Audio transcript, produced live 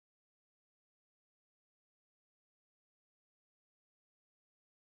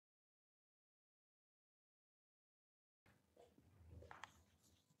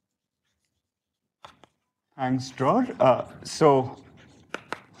Thanks, Dror. So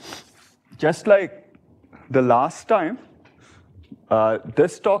just like the last time,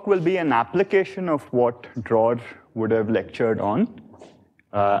 this talk will be an application of what Dror would have lectured on.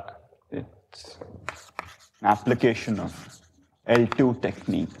 It's an application of L2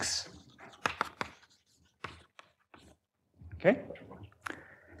 techniques. Okay.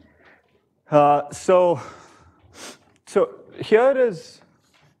 So here is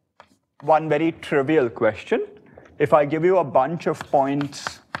one very trivial question. If I give you a bunch of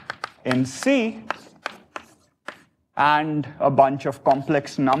points in C and a bunch of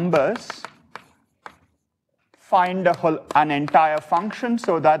complex numbers, find an entire function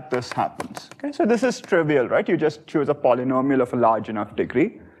so that this happens. Okay, so this is trivial, right? You just choose a polynomial of a large enough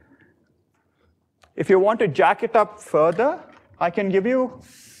degree. If you want to jack it up further, I can give you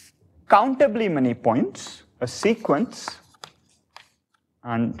countably many points, a sequence,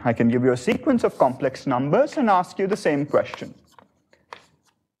 and I can give you a sequence of complex numbers and ask you the same question.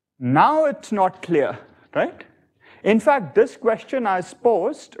 Now it's not clear, right? In fact, this question as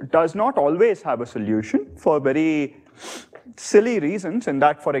posed does not always have a solution for very silly reasons, in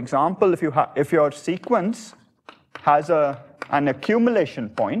that, for example, if your sequence has an accumulation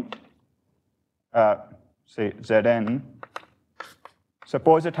point, say Zn,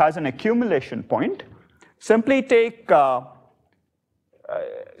 suppose it has an accumulation point, simply take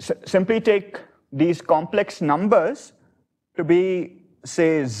these complex numbers to be,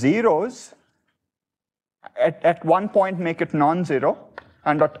 say, zeros. At one point, make it non-zero,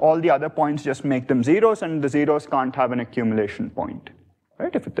 and at all the other points, just make them zeros, and the zeros can't have an accumulation point,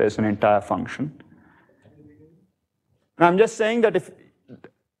 right, if there's an entire function. And I'm just saying that if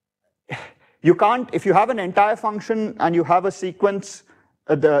you have an entire function and you have a sequence,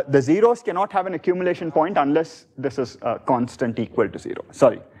 the zeros cannot have an accumulation point unless this is a constant equal to 0.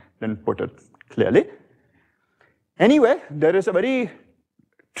 Sorry, didn't put it clearly. Anyway, there is a very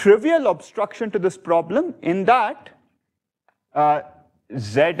trivial obstruction to this problem in that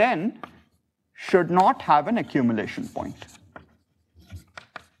Zn should not have an accumulation point.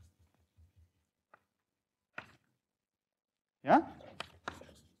 Yeah?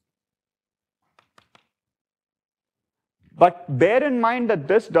 But bear in mind that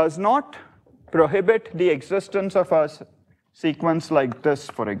this does not prohibit the existence of a sequence like this,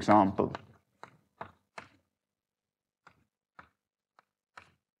 for example.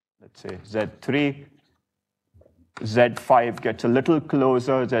 Let's say Z3, Z5 gets a little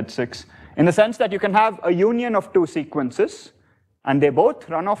closer, Z6, in the sense that you can have a union of two sequences, and they both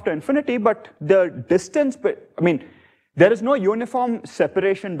run off to infinity, but the distance, there is no uniform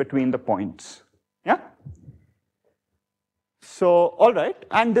separation between the points. Yeah? So, all right,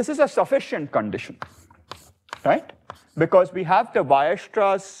 and this is a sufficient condition, right? Because we have the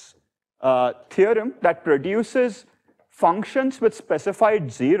Weierstrass theorem that produces functions with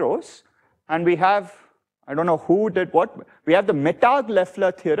specified zeros, and we have, I don't know who did what, we have the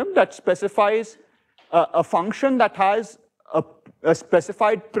Mittag-Leffler theorem that specifies a function that has a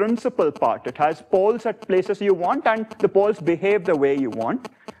specified principal part. It has poles at places you want, and the poles behave the way you want.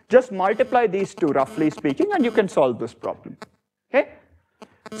 Just multiply these two, roughly speaking, and you can solve this problem. Okay?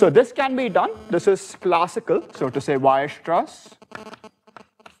 So this can be done. This is classical, so to say Weierstrass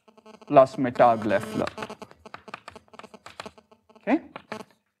plus Mittag-Leffler. Okay?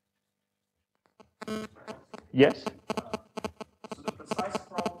 Yes? So the precise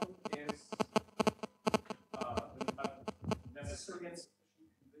problem is the necessary and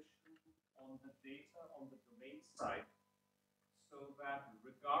sufficient condition on the data on the domain side, so that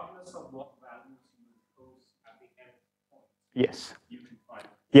regardless of what values you impose at the end point, yes, you can find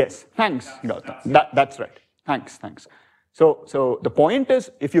it. Yes, thanks, Gautam. That's right. Thanks. So the point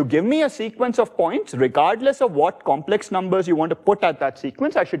is, if you give me a sequence of points, regardless of what complex numbers you want to put at that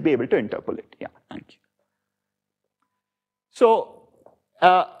sequence, I should be able to interpolate. Yeah, thank you. So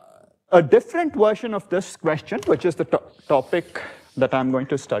a different version of this question, which is the topic that I'm going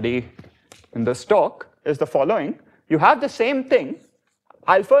to study in this talk, is the following. You have the same thing.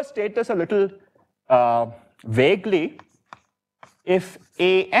 I'll first state this a little vaguely. If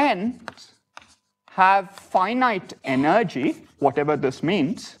AN have finite energy, whatever this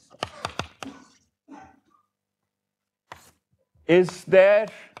means, is there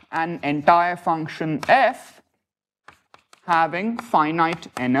an entire function f having finite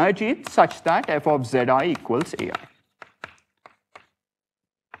energy such that f of zi equals ai?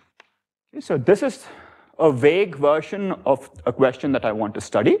 Okay, so this is a vague version of a question that I want to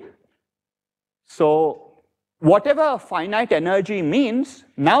study. So whatever finite energy means,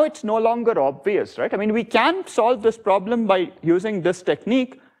 now it's no longer obvious, right? I mean, we can solve this problem by using this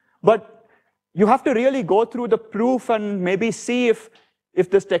technique, but you have to really go through the proof and maybe see if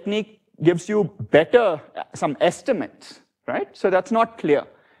this technique gives you better, some estimates, right? So that's not clear.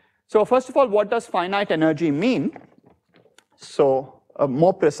 So first of all, what does finite energy mean? So a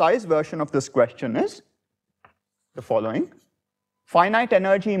more precise version of this question is the following. Finite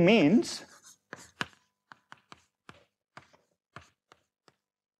energy means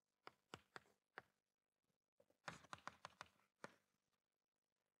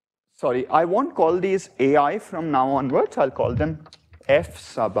sorry, I won't call these AI from now onwards. I'll call them F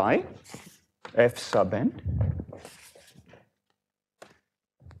sub I, F sub n.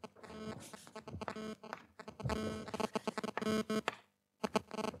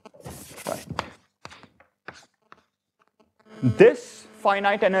 Right. This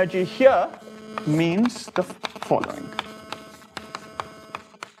finite energy here means the following.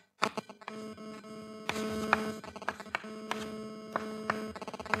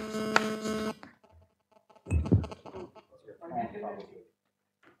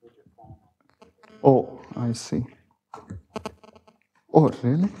 Oh, I see. Oh,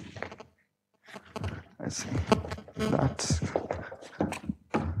 really? I see. That's...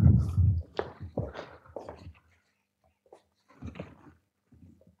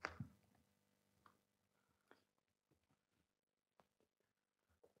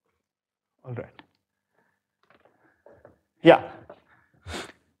 All right. Yeah.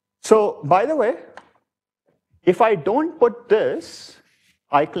 So, by the way, if I don't put this,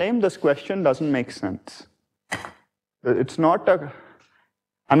 I claim this question doesn't make sense. It's not a...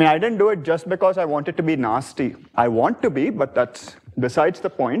 I mean, I didn't do it just because I wanted to be nasty. I want to be, but that's besides the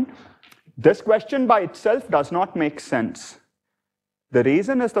point. This question by itself does not make sense. The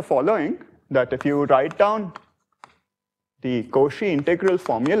reason is the following, that if you write down the Cauchy integral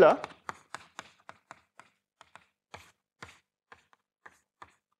formula,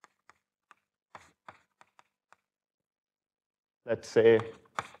 let's say,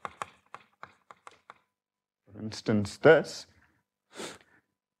 for instance, this,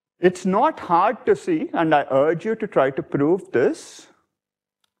 it's not hard to see, and I urge you to try to prove this,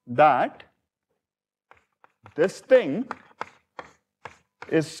 that this thing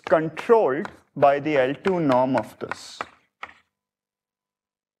is controlled by the L2 norm of this.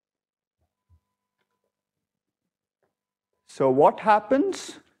 So what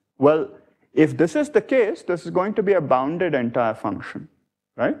happens? Well, if this is the case, this is going to be a bounded entire function,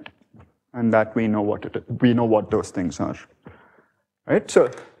 right? And that we know what it is. We know what those things are, right?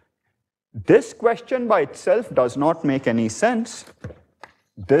 So this question by itself does not make any sense.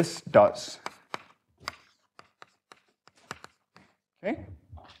 This does. Okay?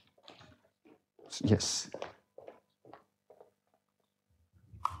 Yes.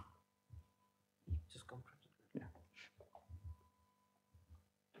 Yeah.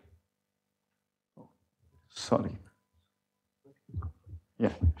 Oh, sorry.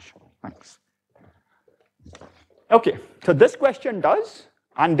 Yeah, sure. Thanks. Okay, so this question does,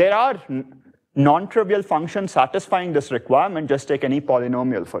 and there are non-trivial functions satisfying this requirement. Just take any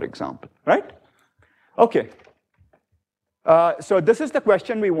polynomial, for example, right? Okay. So this is the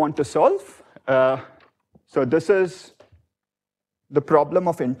question we want to solve. So this is the problem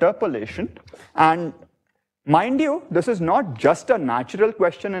of interpolation. And mind you, this is not just a natural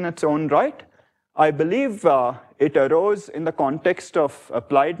question in its own right. I believe it arose in the context of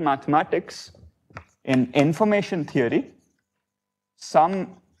applied mathematics in information theory.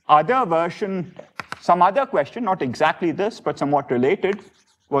 Some other version, some other question, not exactly this, but somewhat related,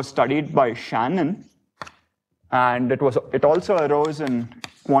 was studied by Shannon. And it also arose in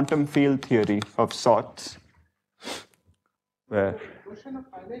quantum field theory of sorts. Where the question of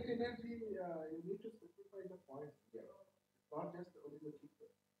finite energy, you need to specify the point here, not just only the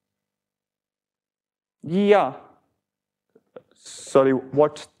sequence. Yeah. Sorry,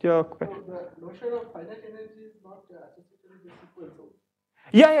 what's your question? So the notion of finite energy is not associated with the sequence.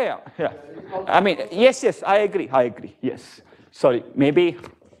 Yeah. I mean, yes, I agree, yes. Sorry, maybe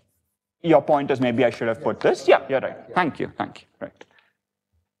your point is maybe I should have put this. Yeah, you're right. Thank you, right.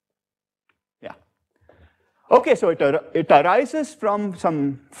 Yeah. Okay, so it arises from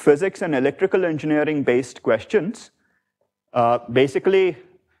some physics and electrical engineering based questions. Basically,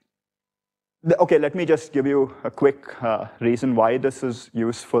 okay, let me just give you a quick reason why this is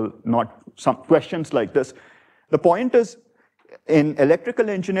useful, not some questions like this. The point is, in electrical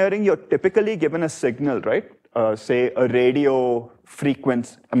engineering, you're typically given a signal, right? Say a radio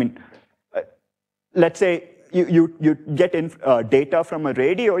frequency. I mean, let's say you get data from a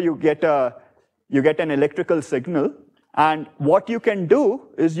radio, you get an electrical signal, and what you can do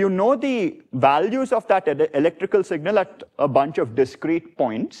is you know the values of that electrical signal at a bunch of discrete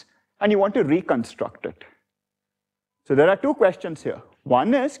points, and you want to reconstruct it. So there are two questions here.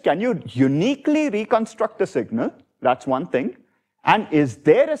 One is, can you uniquely reconstruct the signal? That's one thing. And is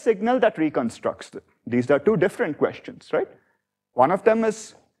there a signal that reconstructs it? These are two different questions, right? One of them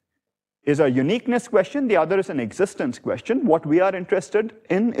is a uniqueness question. The other is an existence question. What we are interested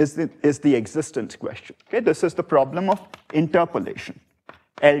in is the existence question. Okay, this is the problem of interpolation,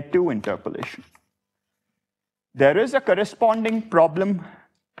 L2 interpolation. There is a corresponding problem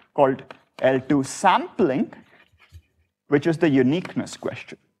called L2 sampling, which is the uniqueness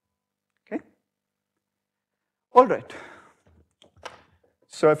question. Okay? All right.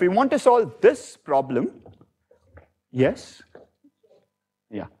 So if we want to solve this problem, yes?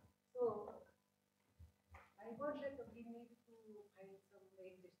 Yeah. So I got that we need to find some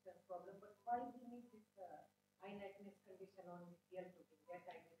way distance problem, but why do we need this finiteness condition on L2? That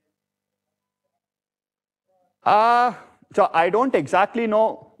I didn't. So I don't exactly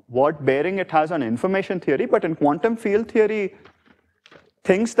know what bearing it has on information theory, but in quantum field theory,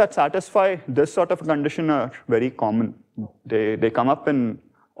 things that satisfy this sort of a condition are very common. They come up in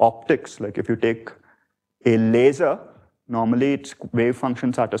optics. Like if you take a laser, normally its wave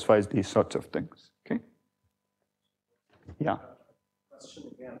function satisfies these sorts of things. Okay? Yeah.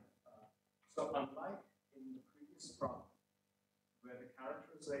 Question again. So unlike in the previous problem, where the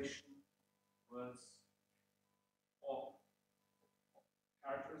characterization was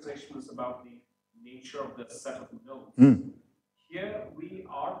about the nature of the set of nodes. Here we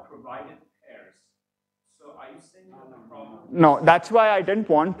are provided pairs. So are you saying that the problem? No, that's why I didn't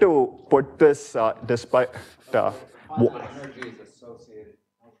want to put this despite energy is associated.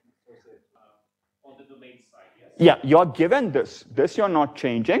 On the domain side, yes? Yeah, you're given this. This you're not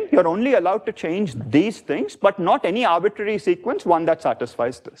changing. You're only allowed to change these things, but not any arbitrary sequence, one that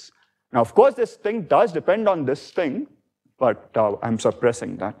satisfies this. Now, of course, this thing does depend on this thing, but I'm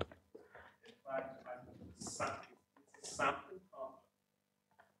suppressing that. In fact, it's a sampling problem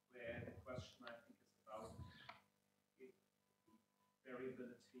where the question, I think, is about the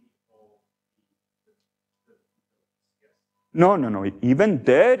variability of the yes. No. Even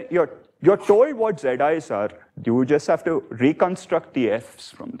there, you're told what ZIs are. You just have to reconstruct the Fs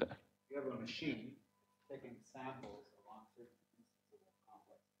from there. You have a machine taking samples along certain instances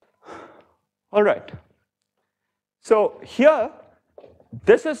of complex. All right. So here,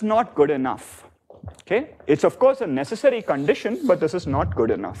 this is not good enough. Okay? It's of course a necessary condition, but this is not good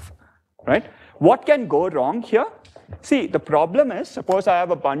enough. Right? What can go wrong here? See, the problem is, suppose I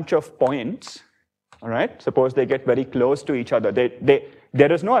have a bunch of points. All right? Suppose they get very close to each other.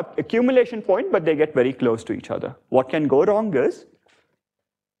 There is no accumulation point, but they get very close to each other. What can go wrong is,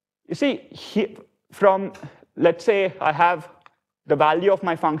 you see, let's say I have the value of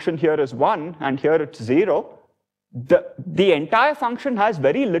my function here is 1, and here it's 0. The entire function has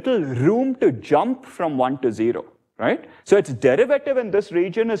very little room to jump from 1 to 0, right? So its derivative in this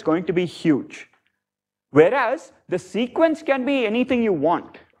region is going to be huge. Whereas the sequence can be anything you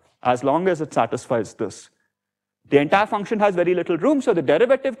want, as long as it satisfies this. The entire function has very little room, so the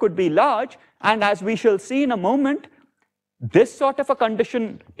derivative could be large, and as we shall see in a moment, this sort of a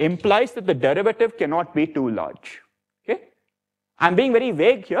condition implies that the derivative cannot be too large. Okay? I'm being very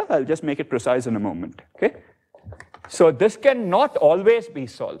vague here, I'll just make it precise in a moment. Okay? So this cannot always be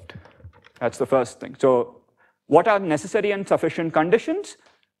solved. That's the first thing. So what are necessary and sufficient conditions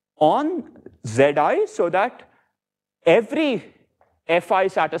on Zi so that every Fi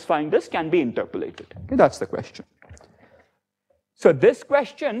satisfying this can be interpolated? Okay, that's the question. So this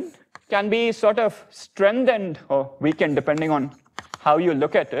question can be sort of strengthened or weakened depending on how you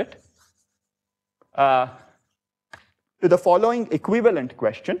look at it to the following equivalent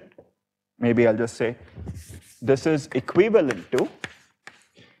question. Maybe I'll just say this is equivalent to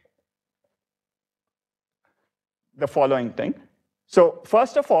the following thing. So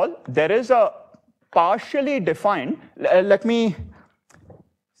first of all, there is a partially defined, let me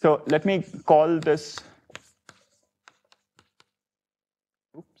call this,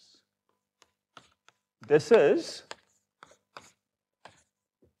 this is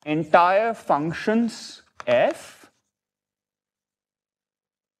entire functions f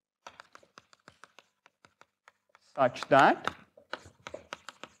such that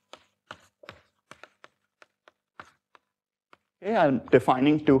okay, I'm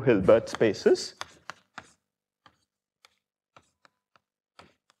defining two Hilbert spaces.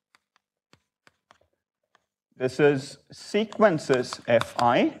 This is sequences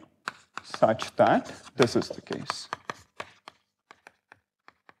Fi such that this is the case.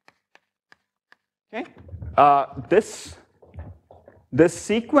 Okay, this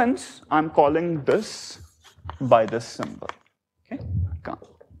sequence I'm calling this by this symbol. Okay,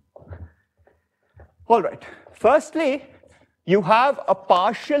 All right. Firstly, you have a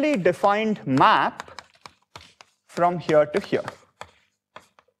partially defined map from here to here.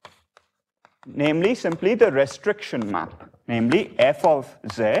 Namely, simply the restriction map. Namely, f of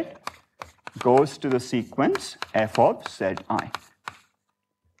z goes to the sequence f of zi.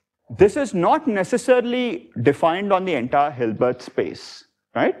 This is not necessarily defined on the entire Hilbert space,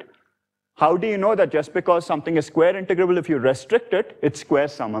 right? How do you know that just because something is square integrable, if you restrict it, it's square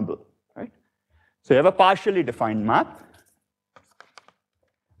summable, right? So you have a partially defined map.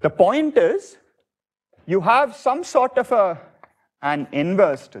 The point is, you have some sort of an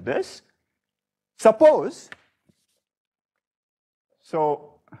inverse to this. Suppose,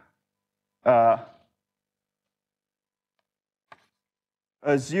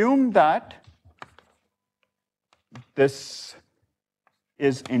 assume that this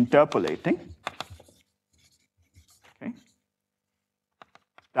is interpolating. Okay.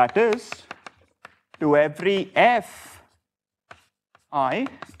 That is, to every f I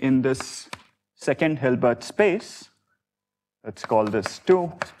in this second Hilbert space, let's call this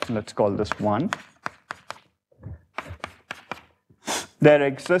 2, let's call this 1, there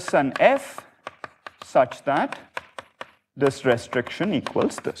exists an f such that this restriction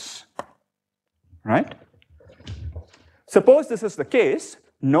equals this, right? Suppose this is the case,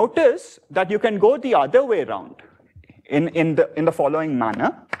 notice that you can go the other way around in the following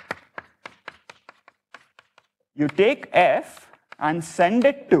manner. You take f and send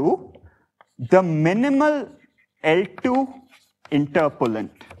it to the minimal L2 interpolant,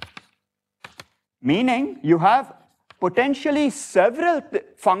 meaning you have potentially several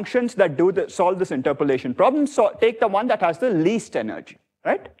functions that solve this interpolation problem. So take the one that has the least energy,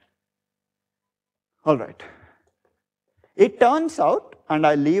 right? All right. It turns out, and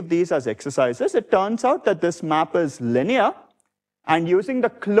I leave these as exercises, it turns out that this map is linear, and using the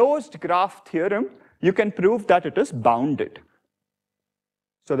closed graph theorem, you can prove that it is bounded.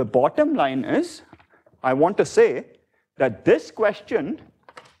 So the bottom line is, I want to say that this question,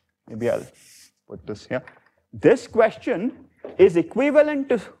 maybe I'll put this here, this question is equivalent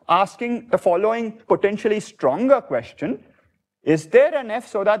to asking the following potentially stronger question. Is there an f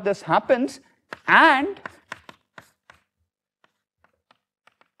so that this happens and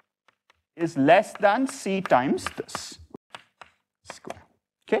is less than c times this square,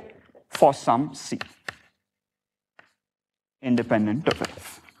 okay, for some c independent of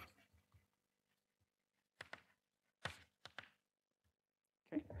f.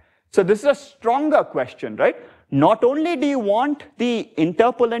 So this is a stronger question, right? Not only do you want the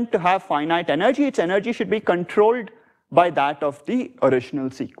interpolant to have finite energy, its energy should be controlled by that of the original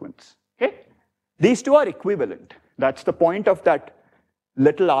sequence, okay? These two are equivalent. That's the point of that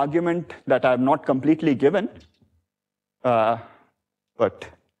little argument that I have not completely given, but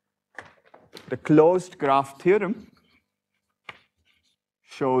the closed graph theorem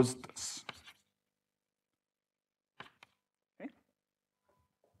shows this.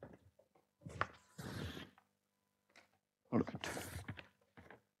 All right.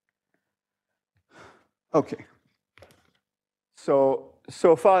 Okay. So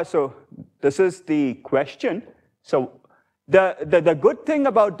far, this is the question. So the good thing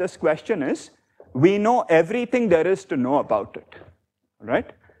about this question is we know everything there is to know about it,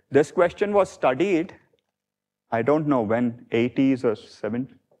 right? This question was studied, I don't know when, 80s or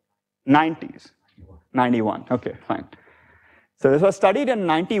 70s, 90s, 91, okay, fine. So this was studied in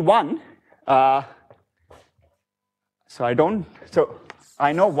 91. So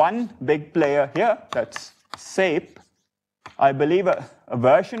I know one big player here, that's SAPE. I believe a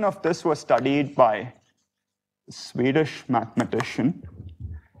version of this was studied by a Swedish mathematician.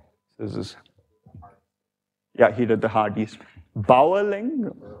 This is, yeah, he did the Hardy's.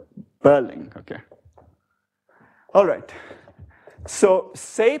 Berling, okay. All right. So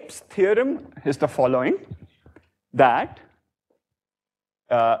SAPE's theorem is the following, that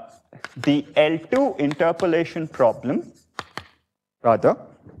the L2 interpolation problem, rather,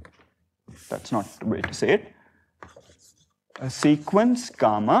 that's not the way to say it, a sequence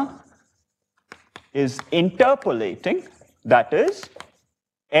gamma is interpolating, that is,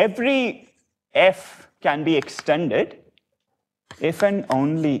 every f can be extended if and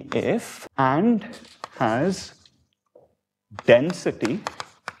only if and has density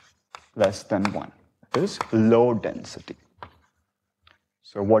less than 1, that is, low density.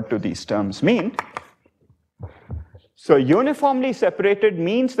 So what do these terms mean? So uniformly separated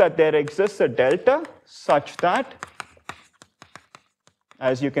means that there exists a delta such that,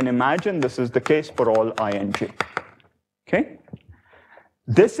 as you can imagine, this is the case for all I and j. Okay?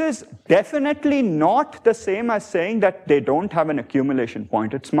 This is definitely not the same as saying that they don't have an accumulation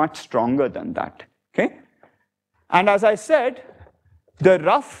point. It's much stronger than that. Okay? And as I said, the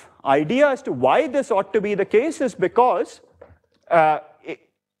rough idea as to why this ought to be the case is because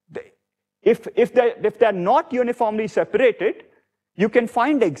if they're not uniformly separated, you can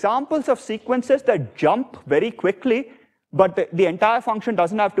find examples of sequences that jump very quickly, but the entire function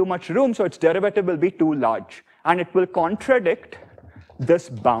doesn't have too much room, so its derivative will be too large, and it will contradict this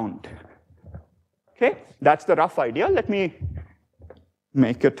bound. Okay, that's the rough idea. Let me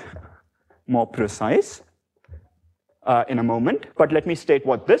make it more precise in a moment, but let me state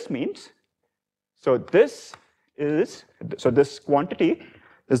what this means. So this quantity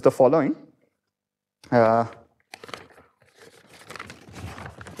is the following.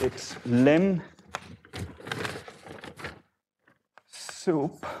 It's lim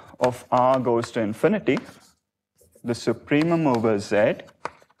sup of r goes to infinity, the supremum over z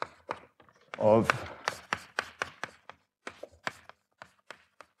of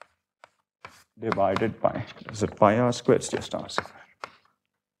divided by, is it pi r squared? It's just r squared.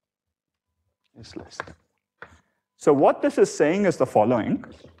 It's less than. So what this is saying is the following.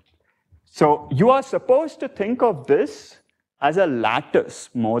 So you are supposed to think of this as a lattice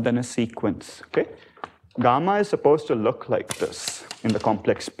more than a sequence. Okay? Gamma is supposed to look like this in the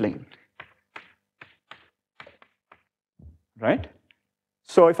complex plane. Right?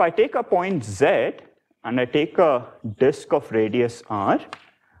 So if I take a point z and I take a disk of radius r,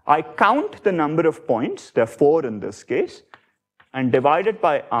 I count the number of points, there are 4 in this case, and divide it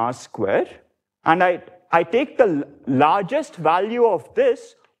by r squared, and I take the largest value of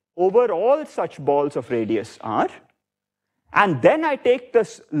this over all such balls of radius r, and then I take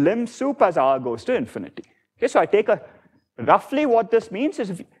this lim sup as r goes to infinity. Okay, so I take roughly what this means is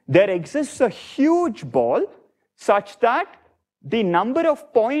if there exists a huge ball such that the number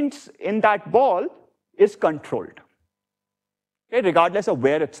of points in that ball is controlled, okay, regardless of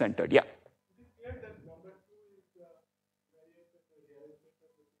where it's centered. Yeah.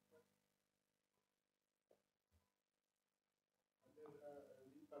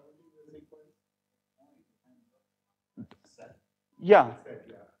 Yeah.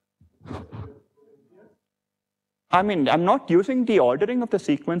 I mean, I'm not using the ordering of the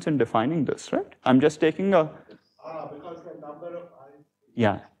sequence in defining this, right? I'm just taking a. Because the number of i's.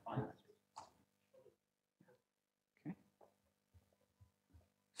 Yeah. Okay.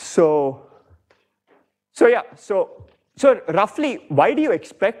 So roughly, why do you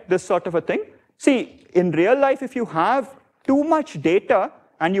expect this sort of a thing? See, in real life, if you have too much data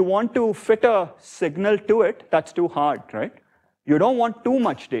and you want to fit a signal to it, that's too hard, right? You don't want too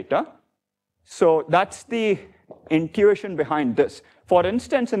much data. So that's the intuition behind this. For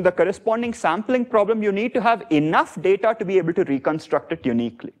instance, in the corresponding sampling problem, you need to have enough data to be able to reconstruct it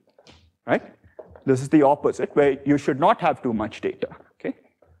uniquely, right? This is the opposite, where you should not have too much data, okay?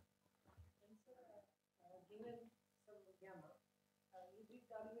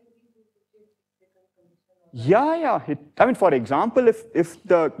 Yeah. I mean, for example, if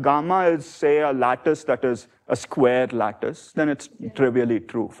the gamma is, say, a lattice that is a square lattice, then it's trivially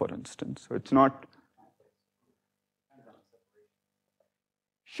true, for instance. So it's not.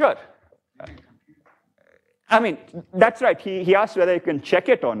 Sure. I mean, that's right. He asked whether you can check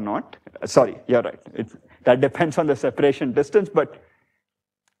it or not. Sorry, you're right. That depends on the separation distance, but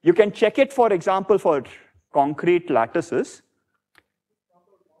you can check it, for example, for concrete lattices.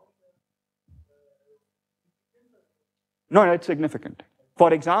 No, it's significant.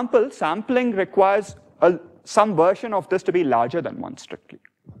 For example, sampling requires some version of this to be larger than 1 strictly.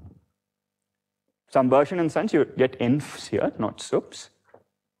 Some version in the sense you get infs here, not sups.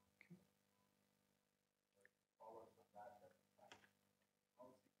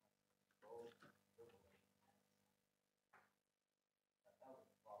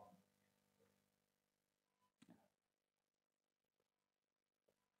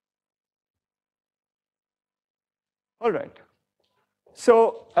 All right.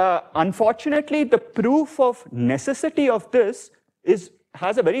 So unfortunately, the proof of necessity of this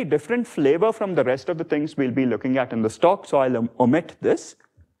has a very different flavor from the rest of the things we'll be looking at in this talk, so I'll omit this.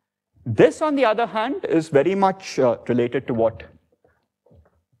 This, on the other hand, is very much related to what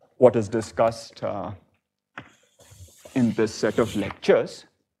is discussed in this set of lectures.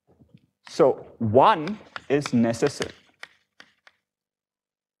 So 1 is necessary.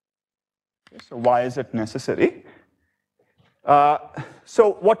 Okay, so why is it necessary?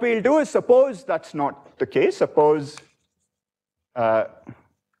 So what we'll do is suppose that's not the case. Suppose there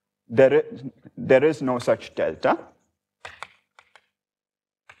is no such delta.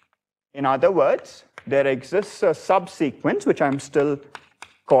 In other words, there exists a subsequence, which I'm still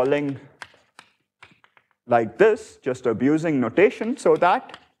calling like this, just abusing notation, so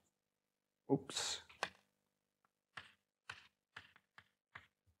that oops.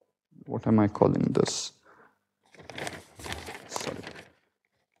 What am I calling this? Sorry.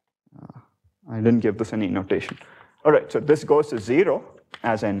 I didn't give this any notation. All right, so this goes to 0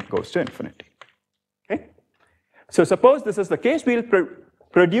 as n goes to infinity. Okay? So suppose this is the case, we'll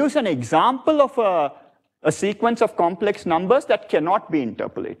produce an example of a sequence of complex numbers that cannot be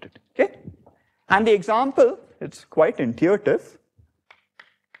interpolated. Okay? And the example, it's quite intuitive.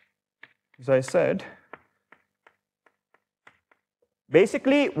 As I said,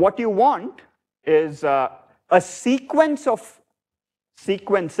 basically what you want is a sequence of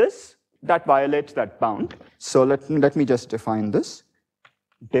sequences that violates that bound. So let me just define this.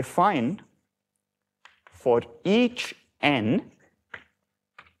 Define for each n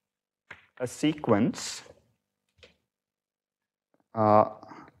a sequence. I'm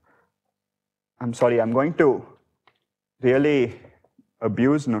sorry, I'm going to really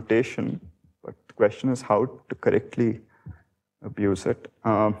abuse notation, but the question is how to correctly abuse it.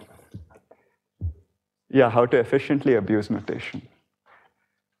 Yeah, how to efficiently abuse notation.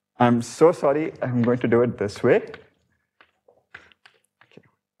 I'm so sorry, I'm going to do it this way. Okay.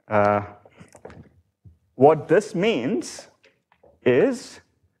 What this means is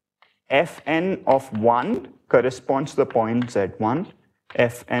fn of 1 corresponds to the point z1,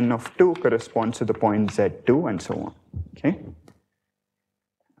 fn of 2 corresponds to the point z2, and so on. Okay.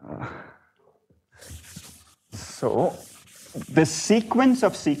 So the sequence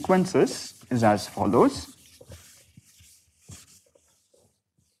of sequences is as follows.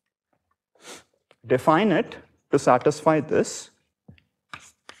 Define it to satisfy this.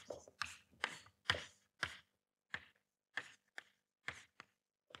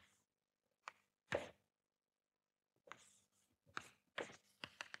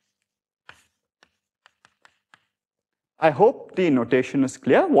 I hope the notation is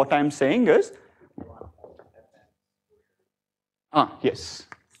clear. What I'm saying is, yes.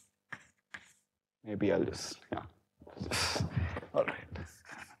 Maybe I'll just, yeah. All right.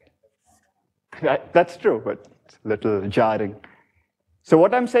 That's true, but it's a little jarring. So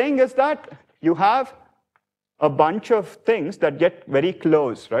what I'm saying is that you have a bunch of things that get very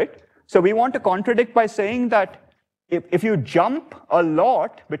close, right? So we want to contradict by saying that if you jump a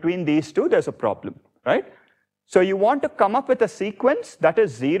lot between these two, there's a problem, right? So you want to come up with a sequence that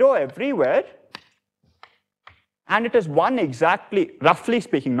is 0 everywhere, and it is 1 exactly, roughly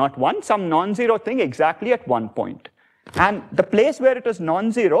speaking, not 1, some non-zero thing exactly at 1 point. And the place where it is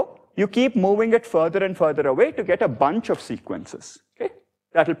non-zero, you keep moving it further and further away to get a bunch of sequences. Okay?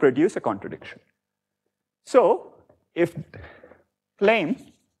 That will produce a contradiction. So if claim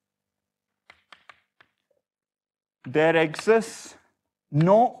there exists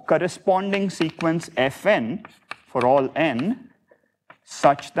no corresponding sequence fn for all n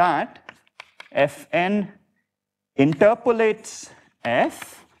such that fn interpolates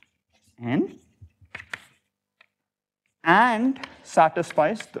fn and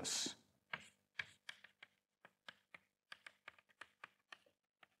satisfies this.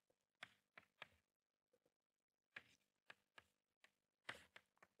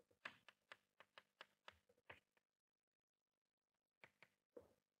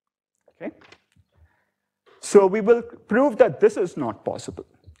 Okay. So we will prove that this is not possible.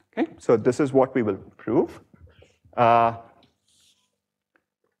 Okay. So this is what we will prove. So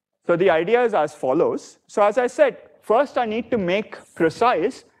the idea is as follows. So as I said, first I need to make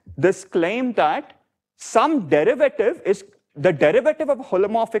precise this claim that some derivative is, the derivative of a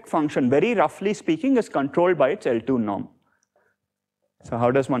holomorphic function, very roughly speaking, is controlled by its L2 norm. So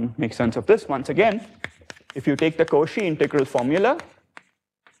how does one make sense of this? Once again, if you take the Cauchy integral formula,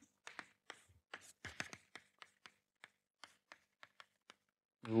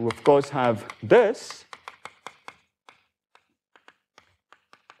 you of course have this.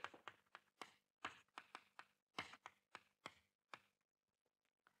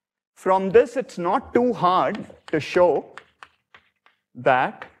 From this, it's not too hard to show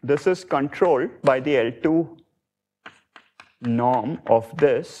that this is controlled by the L2 norm of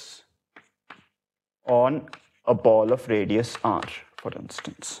this on a ball of radius r, for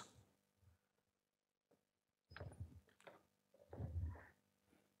instance.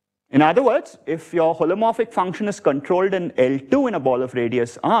 In other words, if your holomorphic function is controlled in L2 in a ball of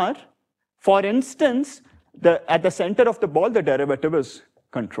radius r, for instance, at the center of the ball, the derivative is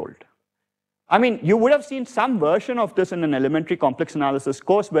controlled. I mean, you would have seen some version of this in an elementary complex analysis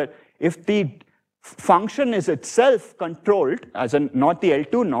course where if the function is itself controlled, as in not the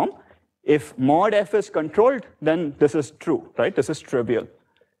L2 norm, if mod f is controlled, then this is true, right? This is trivial.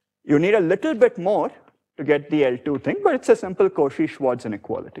 You need a little bit more to get the L2 thing, but it's a simple Cauchy-Schwarz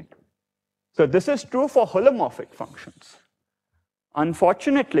inequality. So this is true for holomorphic functions.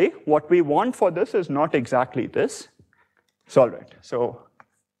 Unfortunately, what we want for this is not exactly this. It's all right. So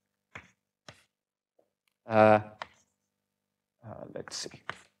let's see.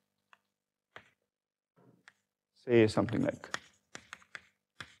 Say something like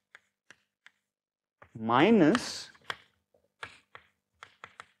minus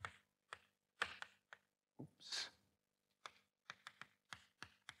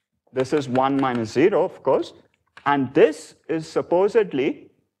this is 1 minus 0, of course, and this is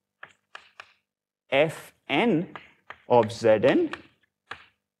supposedly Fn of Zn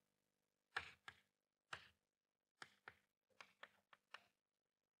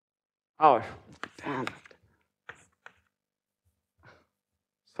oh, damn it.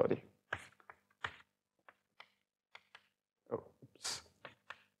 Sorry. Oops.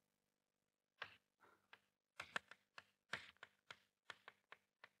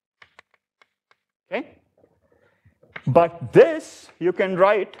 Okay? But this you can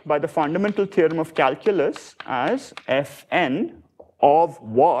write by the fundamental theorem of calculus as Fn of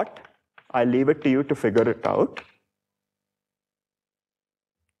what? I'll leave it to you to figure it out.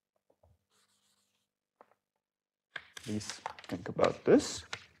 Please think about this.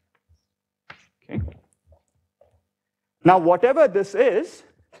 Okay. Now, whatever this is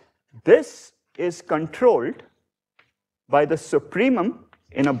controlled by the supremum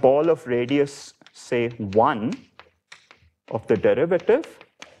in a ball of radius, say 1, of the derivative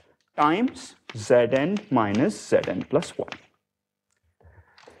times Zn minus Zn plus 1.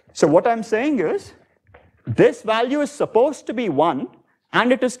 So what I'm saying is, this value is supposed to be 1,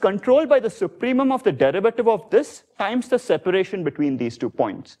 and it is controlled by the supremum of the derivative of this times the separation between these 2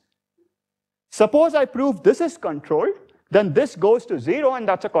 points. Suppose I prove this is controlled, then this goes to 0, and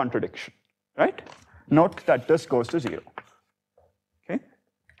that's a contradiction, right? Note that this goes to 0. Okay?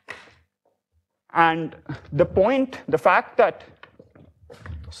 And the fact that,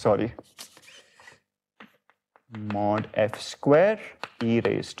 mod f square e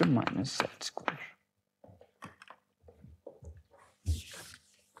raised to minus z square.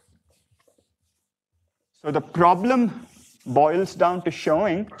 So the problem boils down to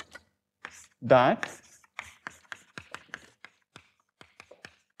showing that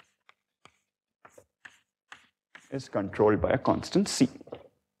is controlled by a constant c.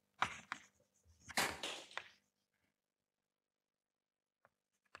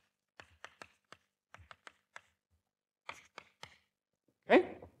 Okay?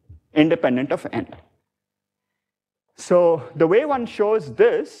 Independent of n. So the way one shows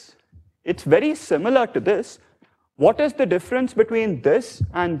this, it's very similar to this. What is the difference between this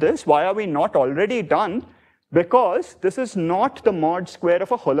and this? Why are we not already done? Because this is not the mod square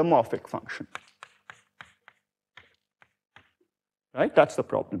of a holomorphic function. Right? That's the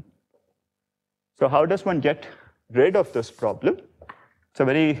problem. So how does one get rid of this problem? It's a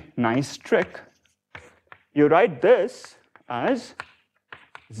very nice trick. You write this as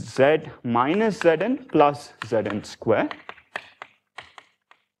z minus zn plus zn square.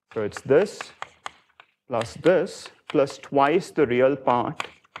 So it's this plus twice the real part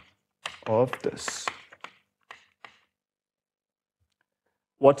of this.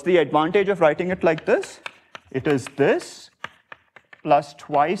 What's the advantage of writing it like this? It is this plus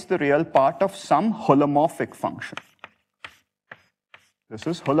twice the real part of some holomorphic function. This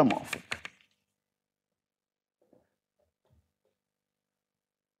is holomorphic.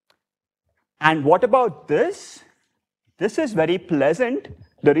 And what about this? This is very pleasant.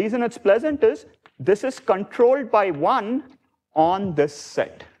 The reason it's pleasant is this is controlled by 1 on this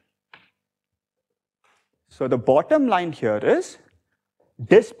set. So the bottom line here is,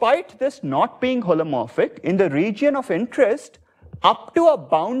 despite this not being holomorphic, in the region of interest, up to a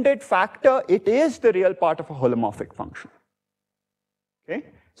bounded factor, it is the real part of a holomorphic function. Okay?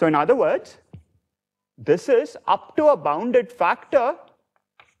 So in other words, this is up to a bounded factor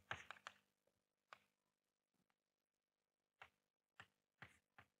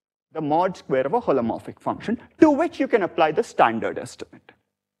the mod square of a holomorphic function, to which you can apply the standard estimate.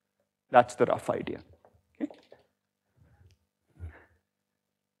 That's the rough idea. Okay?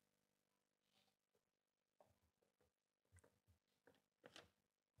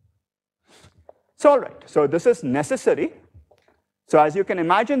 So all right, so this is necessary. So as you can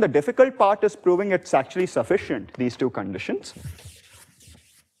imagine, the difficult part is proving it's actually sufficient, these 2 conditions.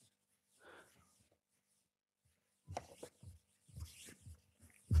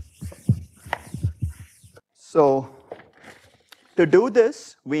 So to do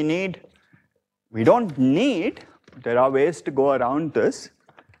this, there are ways to go around this.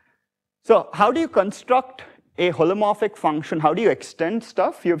 So how do you construct a holomorphic function, how do you extend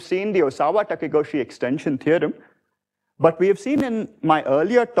stuff? You've seen the Osawa-Takeuchi extension theorem, but we have seen in my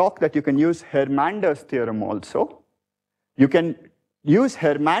earlier talk that you can use Hörmander's theorem also. You can use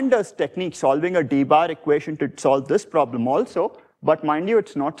Hörmander's technique, solving a d-bar equation to solve this problem also, but mind you,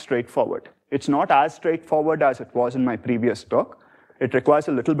 it's not straightforward. It's not as straightforward as it was in my previous talk. It requires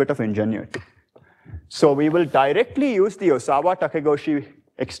a little bit of ingenuity. So we will directly use the Osawa-Takeuchi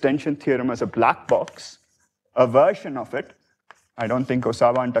extension theorem as a black box, a version of it. I don't think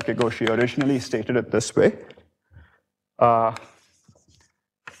Osawa and Takeuchi originally stated it this way.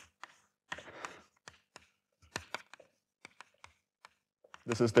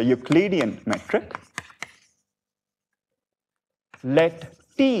 This is the Euclidean metric. Let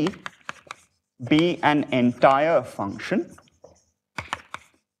T be an entire function,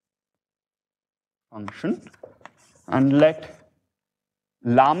 and let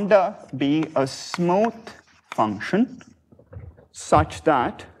lambda be a smooth function such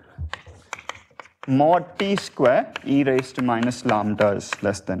that mod t square e raised to minus lambda is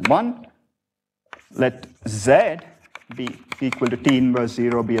less than 1. Let Z be equal to T inverse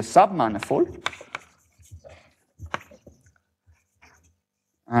 0 be a submanifold.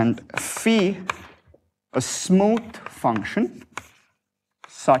 And phi a smooth function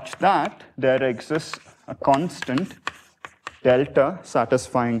such that there exists a constant delta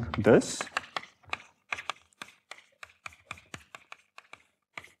satisfying this.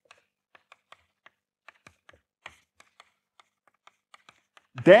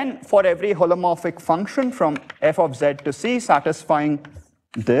 Then for every holomorphic function from f of z to c satisfying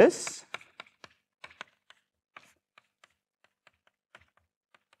this,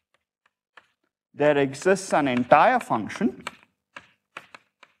 there exists an entire function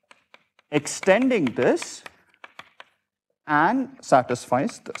extending this and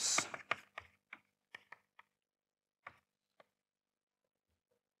satisfies this.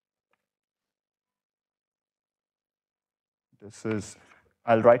 This is,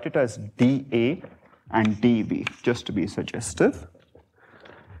 I'll write it as dA and dV, just to be suggestive.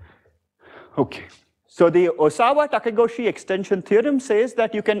 Okay. So the Osawa-Takeuchi extension theorem says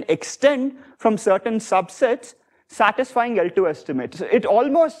that you can extend from certain subsets satisfying L2 estimates. It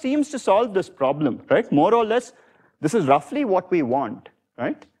almost seems to solve this problem, right? More or less, this is roughly what we want,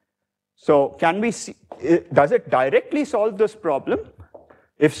 right? So can we see, does it directly solve this problem?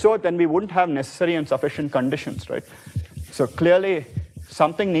 If so, then we wouldn't have necessary and sufficient conditions, right? So clearly,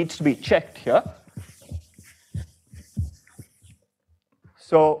 something needs to be checked here.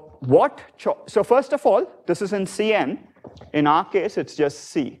 So so first of all, this is in Cn. In our case, it's just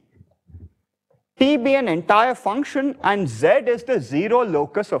C. T be an entire function and Z is the zero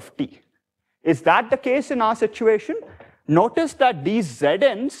locus of T. Is that the case in our situation? Notice that these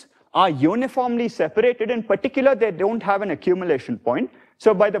Zn's are uniformly separated. In particular, they don't have an accumulation point.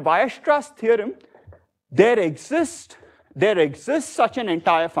 So by the Weierstrass theorem, there exists such an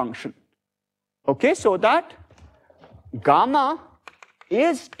entire function. Okay, so that gamma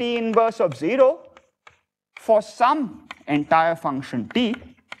is T inverse of 0 for some entire function T.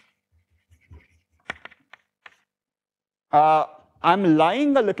 I'm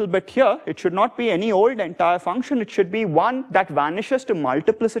lying a little bit here. It should not be any old entire function. It should be one that vanishes to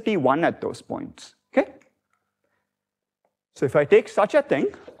multiplicity 1 at those points. Okay? So if I take such a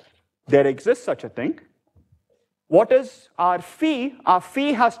thing, there exists such a thing. What is our phi? Our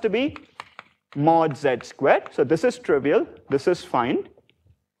phi has to be mod z squared. So this is trivial. This is fine.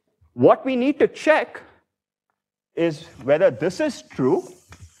 What we need to check is whether this is true.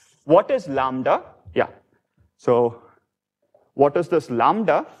 What is lambda? Yeah. So what is this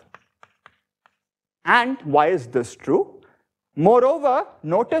lambda? And why is this true? Moreover,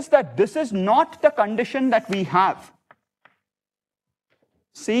 notice that this is not the condition that we have.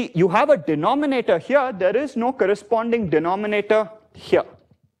 See, you have a denominator here. There is no corresponding denominator here.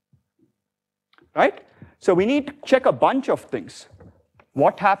 Right? So we need to check a bunch of things.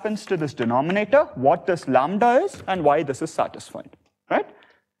 What happens to this denominator, what this lambda is, and why this is satisfied. Right?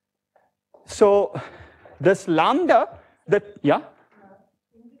 So this lambda, yeah?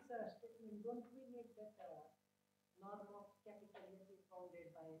 In this statement, don't we make that norm of capital F is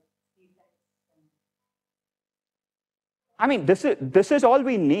bounded by C times? I mean, this is all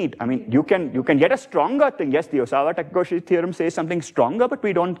we need. I mean, you can get a stronger thing. Yes, the Osawa-Takeuchi theorem says something stronger, but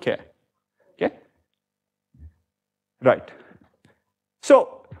we don't care. Okay? Right.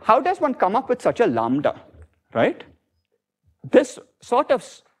 So how does one come up with such a lambda, right? This sort of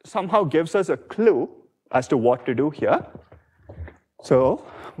somehow gives us a clue as to what to do here. So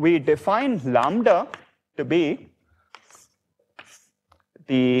we define lambda to be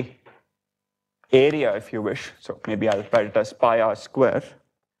the area, if you wish. So maybe I'll write it as pi r square.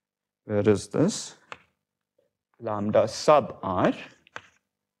 Where is this? Lambda sub r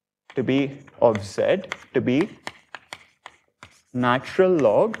to be of z to be natural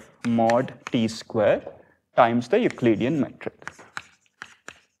log mod t square times the Euclidean metric.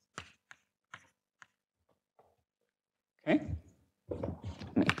 Okay?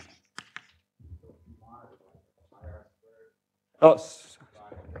 Next. Oh,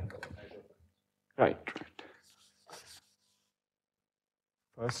 right.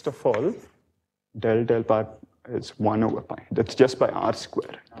 First of all, del bar is 1 over pi. That's just by r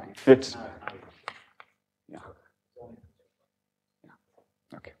square. It's, yeah.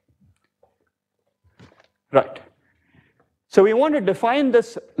 Okay. Right. So we want to define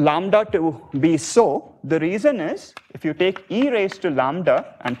this lambda to be so. The reason is, if you take e raised to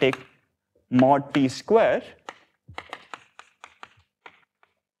lambda and take mod t square,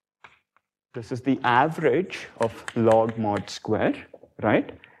 this is the average of log mod square,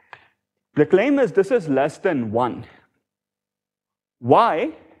 right? The claim is this is less than 1.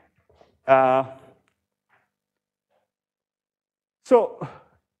 Why? So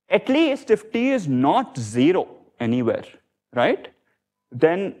at least if t is not 0 anywhere, right,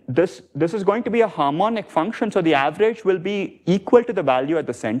 then this is going to be a harmonic function, so the average will be equal to the value at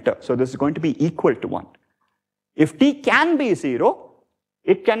the center. So this is going to be equal to 1. If t can be 0,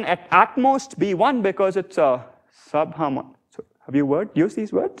 it can at most be 1 because it's a subharmonic. So have you used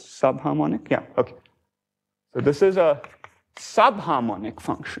these words? Subharmonic? Yeah, okay. So this is a subharmonic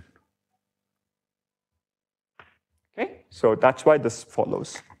function. Okay, so that's why this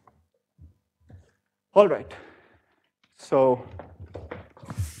follows. All right. So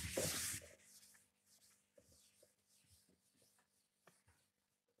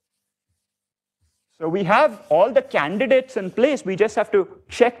we have all the candidates in place. We just have to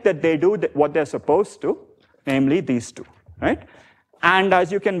check that they do what they're supposed to, namely these two, right? And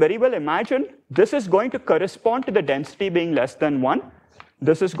as you can very well imagine, this is going to correspond to the density being less than 1.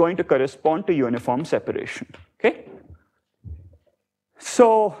 This is going to correspond to uniform separation, okay?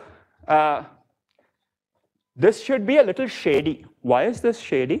 So this should be a little shady. Why is this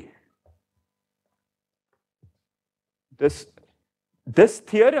shady? This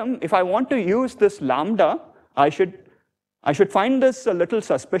theorem, if I want to use this lambda, I should find this a little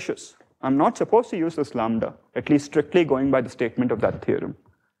suspicious. I'm not supposed to use this lambda, at least strictly going by the statement of that theorem.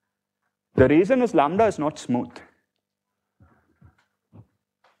 The reason is lambda is not smooth.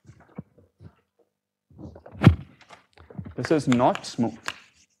 This is not smooth.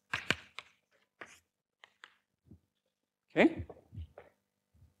 Okay?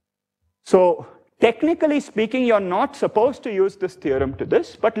 So technically speaking, you're not supposed to use this theorem to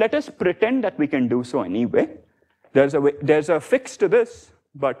this, but let us pretend that we can do so anyway. There's a fix to this,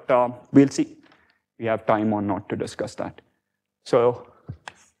 but we'll see. We have time or not to discuss that. So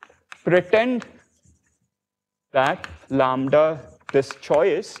pretend that lambda, this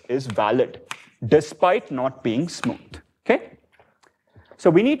choice, is valid, despite not being smooth. Okay? So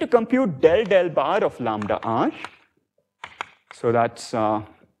we need to compute del bar of lambda r. So that's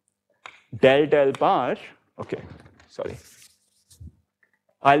del bar, okay, sorry.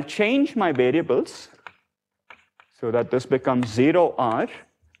 I'll change my variables so that this becomes 0r.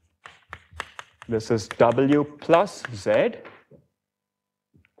 This is w plus z.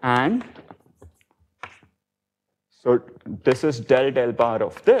 And so this is del bar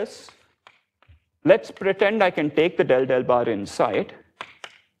of this. Let's pretend I can take the del bar inside.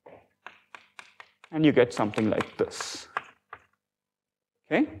 And you get something like this.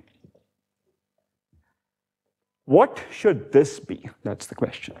 Okay? What should this be? That's the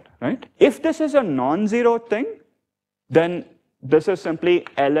question, right? If this is a non-zero thing, then this is simply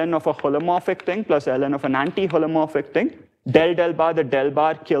ln of a holomorphic thing plus ln of an anti-holomorphic thing. Del bar, the del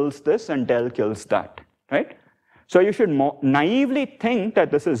bar kills this and del kills that, right? So you should naively think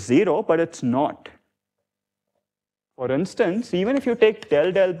that this is 0, but it's not. For instance, even if you take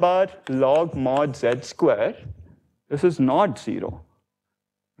del bar log mod z square, this is not 0,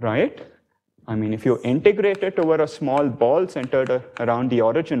 right? I mean, if you integrate it over a small ball centered around the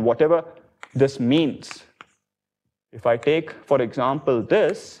origin, whatever this means, if I take, for example,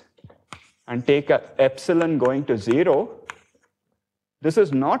 this, and take a epsilon going to 0, this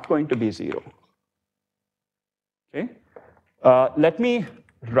is not going to be 0. Okay? Let me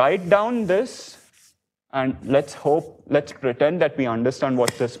write down this, and let's pretend that we understand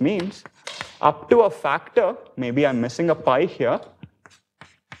what this means. Up to a factor, maybe I'm missing a pi here.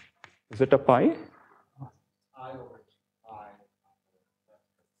 Is it a pi? I over 2 pi.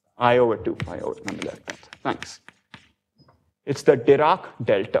 I over 2 pi over on the left hand side. Thanks. It's the Dirac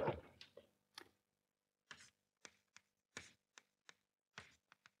delta.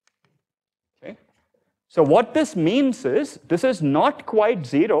 So what this means is, this is not quite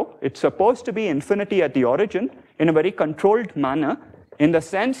 0. It's supposed to be infinity at the origin in a very controlled manner, in the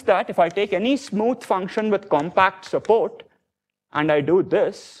sense that if I take any smooth function with compact support, and I do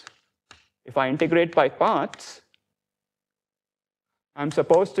this, if I integrate by parts, I'm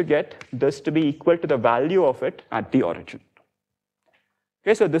supposed to get this to be equal to the value of it at the origin.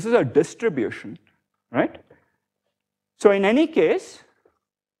 Okay, so this is a distribution, right? So in any case,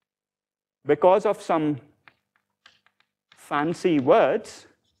 because of some fancy words,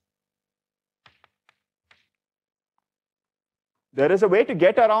 there is a way to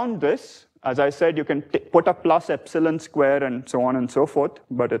get around this. As I said, you can put a plus epsilon square and so on and so forth,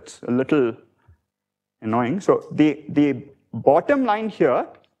 but it's a little annoying. So the bottom line here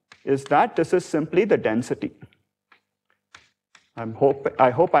is that this is simply the density.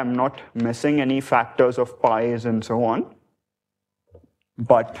 I hope I'm not missing any factors of pi's and so on,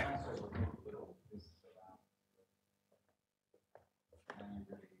 but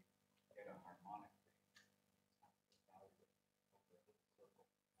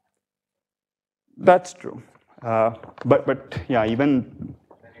that's true. But yeah, even,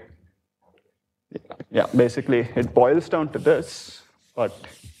 yeah, basically it boils down to this, but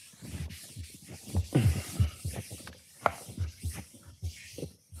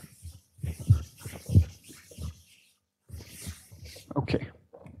okay.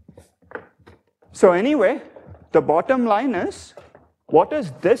 So anyway, the bottom line is, what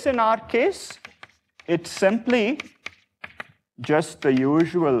is this in our case? It's simply just the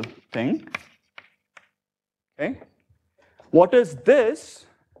usual thing. Okay. What is this?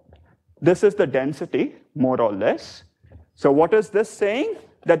 This is the density, more or less. So what is this saying?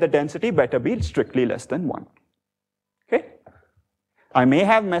 That the density better be strictly less than 1. Okay. I may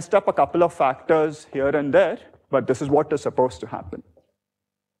have messed up a couple of factors here and there, but this is what is supposed to happen.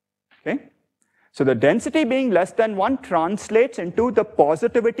 Okay. So the density being less than 1 translates into the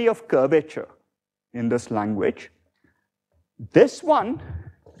positivity of curvature in this language. This one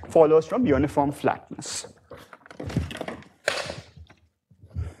follows from uniform flatness.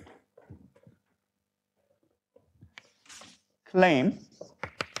 Claim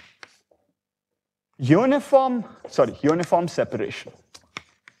uniform separation.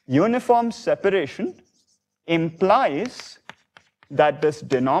 Uniform separation implies that this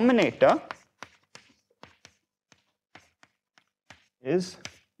denominator is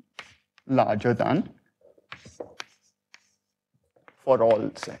larger than for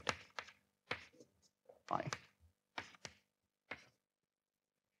all z I.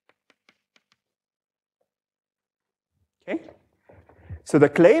 Okay. So the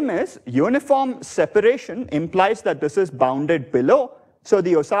claim is uniform separation implies that this is bounded below. So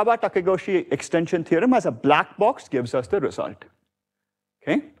the Osawa-Takegoshi extension theorem as a black box gives us the result.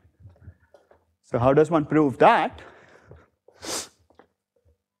 Okay. So how does one prove that?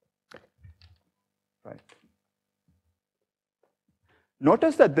 Right.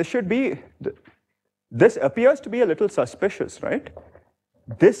 Notice that this appears to be a little suspicious, right?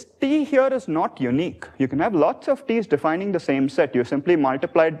 This t here is not unique. You can have lots of t's defining the same set. You simply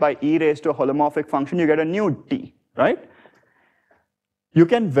multiply it by e raised to a holomorphic function, you get a new t, right? You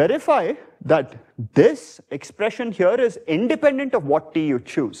can verify that this expression here is independent of what t you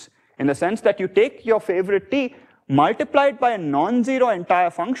choose, in the sense that you take your favorite t, multiply it by a non-zero entire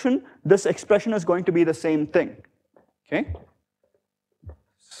function, this expression is going to be the same thing, okay?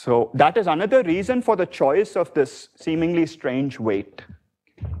 So that is another reason for the choice of this seemingly strange weight.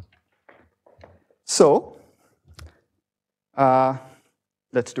 So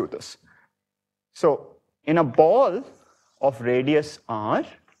let's do this. So in a ball of radius r,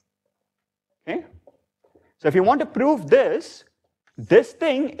 okay, so if you want to prove this, this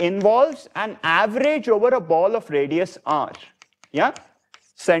thing involves an average over a ball of radius r, yeah,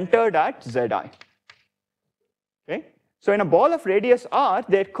 centered at zi. Okay, so in a ball of radius r,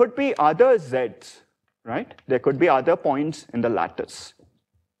 there could be other z's, right? There could be other points in the lattice.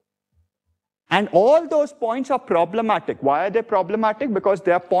 And all those points are problematic. Why are they problematic? Because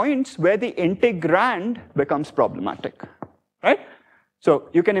they are points where the integrand becomes problematic, right? So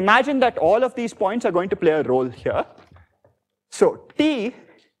you can imagine that all of these points are going to play a role here. So t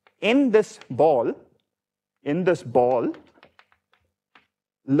in this ball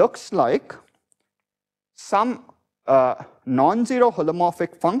looks like some non-zero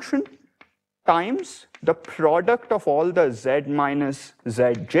holomorphic function times the product of all the z minus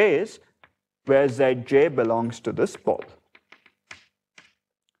zj's, where zj belongs to this ball,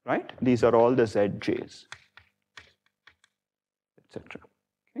 right? These are all the zj's, etc.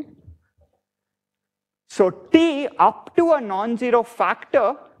 Okay. So t up to a non-zero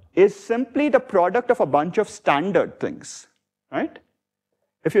factor is simply the product of a bunch of standard things, right?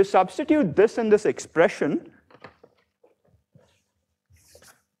 If you substitute this in this expression,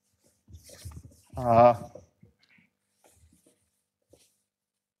 if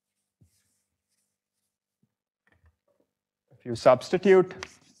you substitute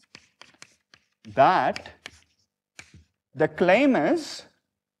that, the claim is,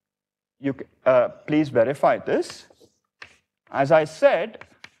 please verify this. As I said,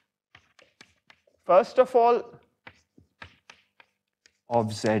 first of all,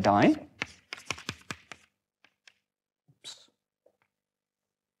 of Zi,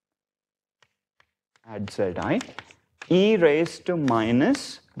 at Zi, e raised to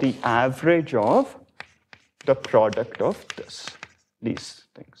minus the average of the product of these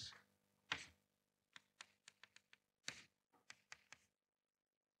things.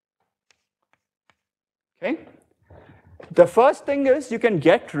 Okay. The first thing is you can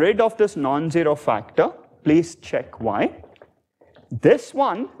get rid of this non-zero factor. Please check why. This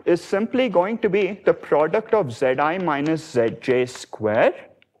one is simply going to be the product of Zi minus Zj square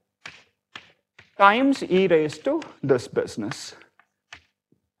times e raised to this business,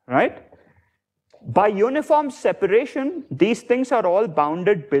 right? By uniform separation, these things are all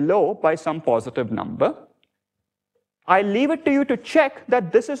bounded below by some positive number. I leave it to you to check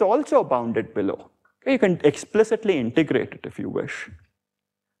that this is also bounded below. Okay, you can explicitly integrate it if you wish.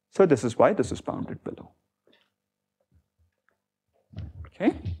 So this is why this is bounded below.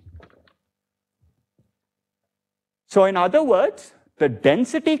 Okay. So in other words, the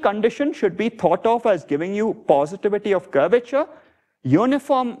density condition should be thought of as giving you positivity of curvature.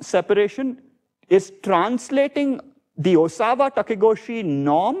 Uniform separation is translating the Osawa-Takegoshi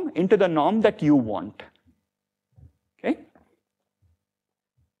norm into the norm that you want. Okay?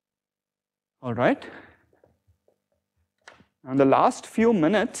 All right. And the last few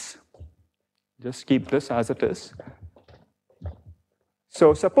minutes, just keep this as it is.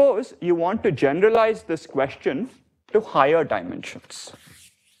 So suppose you want to generalize this question to higher dimensions.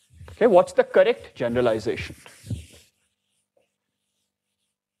 Okay, what's the correct generalization?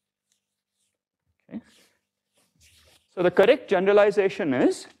 Okay. So the correct generalization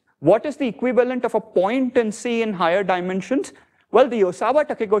is, what is the equivalent of a point in C in higher dimensions? Well, the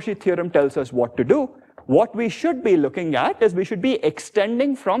Osawa-Takegoshi theorem tells us what to do. What we should be looking at is we should be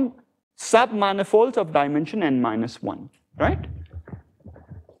extending from submanifolds of dimension n minus 1, right?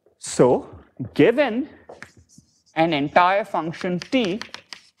 So, given an entire function t,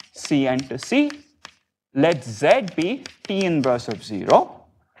 Cn to C, let Z be T inverse of 0,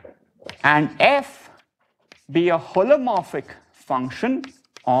 and F be a holomorphic function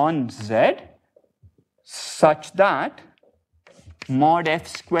on Z such that mod F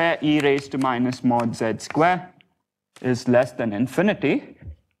square e raised to minus mod Z square is less than infinity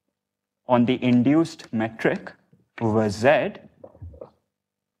on the induced metric over Z,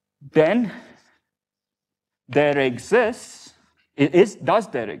 then there exists, does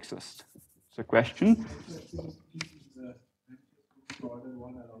there exist? It's a question.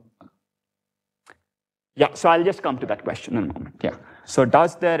 Yeah, so I'll just come to that question in a moment. Yeah. So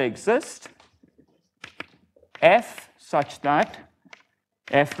does there exist F such that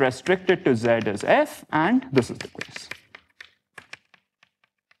F restricted to Z is F, and this is the case.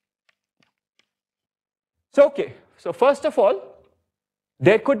 So okay, so first of all,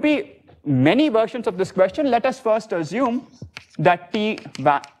 there could be many versions of this question. Let us first assume that T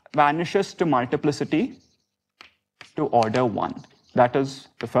vanishes to multiplicity to order 1. That is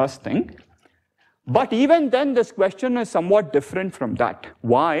the first thing. But even then, this question is somewhat different from that.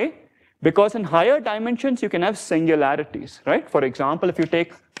 Why? Because in higher dimensions, you can have singularities, right? For example, if you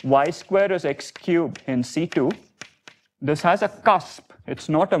take y square as x cubed in C2, this has a cusp. It's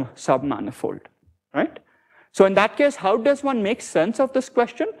not a submanifold, right? So in that case, how does one make sense of this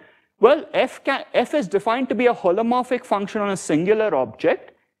question? Well, F is defined to be a holomorphic function on a singular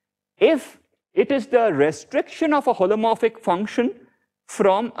object if it is the restriction of a holomorphic function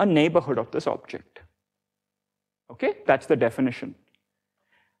from a neighborhood of this object. Okay, that's the definition.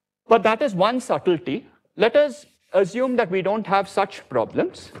 But that is one subtlety. Let us assume that we don't have such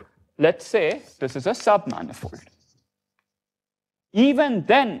problems. Let's say this is a submanifold. Even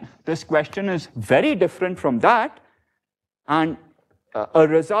then, this question is very different from that, and a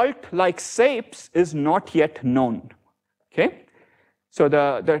result like Sapes is not yet known. Okay? So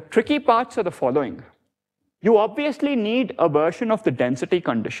the tricky parts are the following. You obviously need a version of the density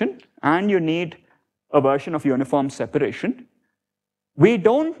condition, and you need a version of uniform separation. We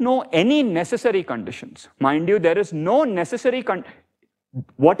don't know any necessary conditions. Mind you, there is no necessary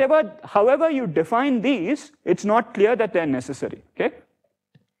however you define these, it's not clear that they're necessary. Okay?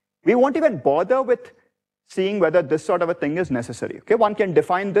 we won't even bother with seeing whether this sort of a thing is necessary. Okay, one can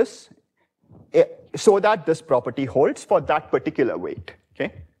define this so that this property holds for that particular weight.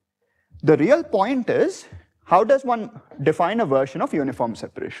 Okay, the real point is, how does one define a version of uniform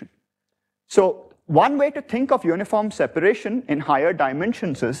separation? So one way to think of uniform separation in higher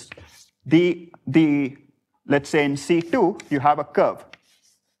dimensions is let's say in C2 you have a curve.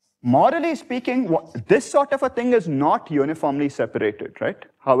 Morally speaking, this sort of a thing is not uniformly separated, right?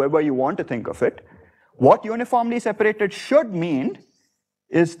 However you want to think of it. What uniformly separated should mean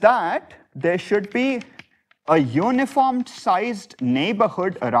is that there should be a uniform sized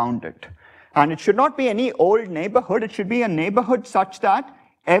neighborhood around it. And it should not be any old neighborhood, it should be a neighborhood such that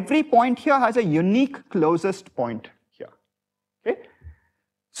every point here has a unique closest point here. Okay?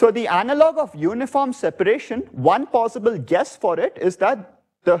 So the analog of uniform separation, one possible guess for it is that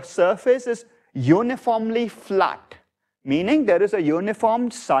the surface is uniformly flat, meaning there is a uniform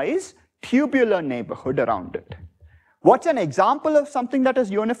size tubular neighborhood around it. What's an example of something that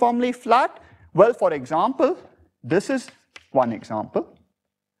is uniformly flat? Well, for example, this is one example,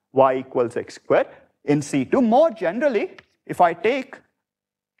 y equals x squared in C2. More generally, if I take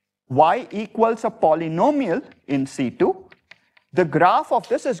y equals a polynomial in C2, the graph of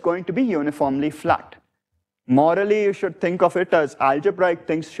this is going to be uniformly flat. Morally, you should think of it as algebraic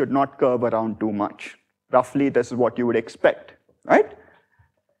things should not curve around too much. Roughly, this is what you would expect, right?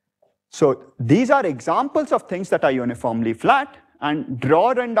 So these are examples of things that are uniformly flat, and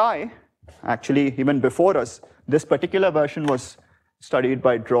Dror and I, actually even before us, this particular version was studied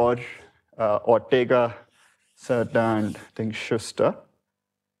by Dror, Ortega, Serda, and I think Schuster.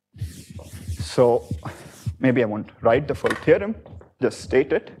 So maybe I won't write the full theorem, just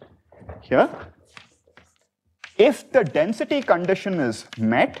state it here. If the density condition is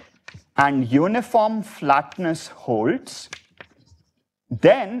met and uniform flatness holds,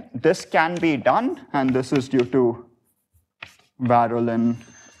 then this can be done, and this is due to Varolin,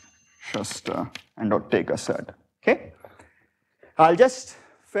 Schuster, and Ortega said. Okay? I'll just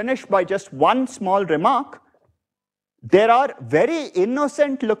finish by just one small remark. There are very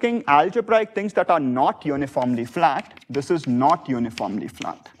innocent looking algebraic things that are not uniformly flat. This is not uniformly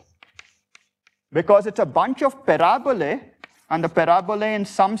flat, because it's a bunch of parabolae, and the parabolae in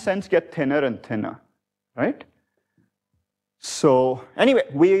some sense get thinner and thinner, right? So anyway,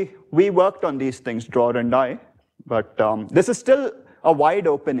 we worked on these things, Dror and I, but this is still a wide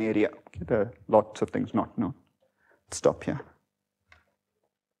open area. Okay, there are lots of things not known. Stop here.